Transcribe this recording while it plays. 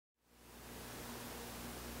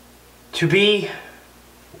To be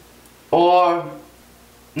or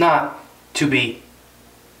not to be?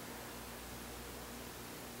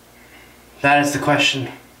 That is the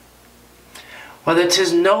question. Whether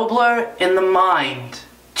 'tis nobler in the mind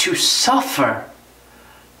to suffer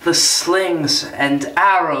the slings and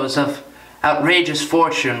arrows of outrageous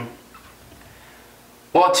fortune,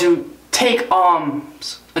 or to take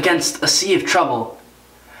arms against a sea of trouble,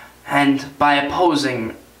 and by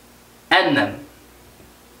opposing end them,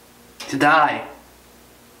 to die,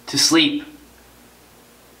 to sleep,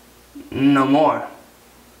 no more.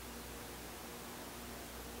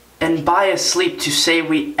 And by a sleep to say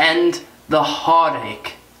we end the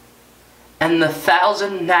heartache and the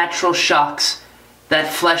 1,000 natural shocks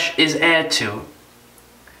that flesh is heir to.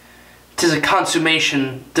 'Tis a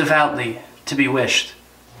consummation devoutly to be wished.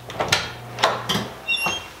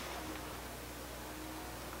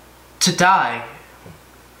 To die,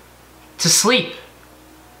 to sleep,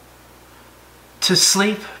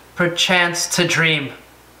 perchance to dream.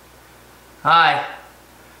 Aye,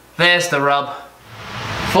 there's the rub.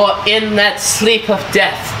 For in that sleep of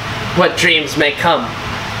death, what dreams may come.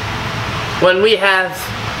 When we have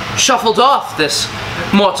shuffled off this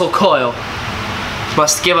mortal coil,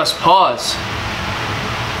 must give us pause.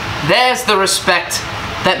 There's the respect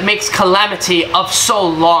that makes calamity of so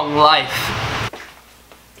long life.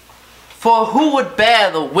 For who would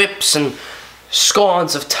bear the whips and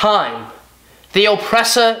scorns of time? The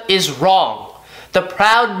oppressor is wrong, the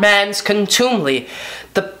proud man's contumely,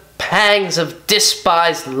 the pangs of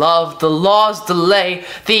despised love, the law's delay,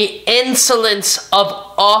 the insolence of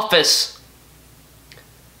office,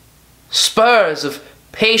 spurs of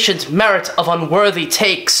patient merit of unworthy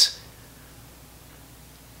takes.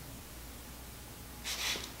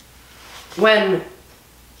 When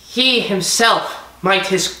he himself might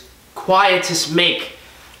his quietus make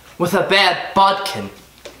with a bare bodkin,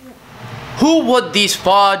 who would these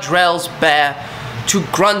fardrels bear to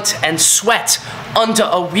grunt and sweat under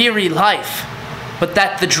a weary life, but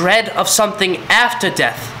that the dread of something after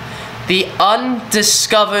death, the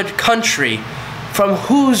undiscovered country from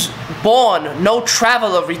whose bourne no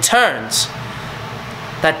traveler returns,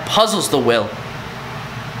 that puzzles the will,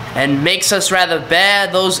 and makes us rather bear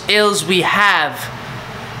those ills we have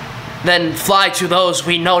than fly to those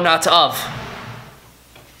we know not of.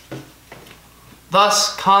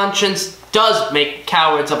 Thus conscience does make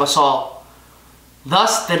cowards of us all.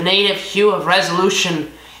 Thus the native hue of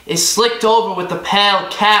resolution is slicked over with the pale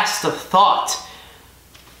cast of thought,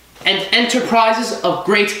 and enterprises of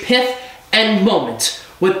great pith and moment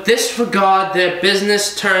with this regard their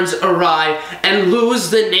business turns awry and lose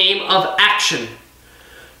the name of action.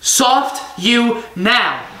 Soft you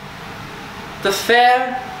now, the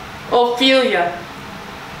fair Ophelia,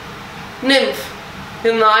 nymph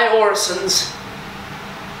in thy orisons,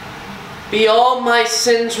 be all my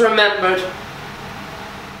sins remembered,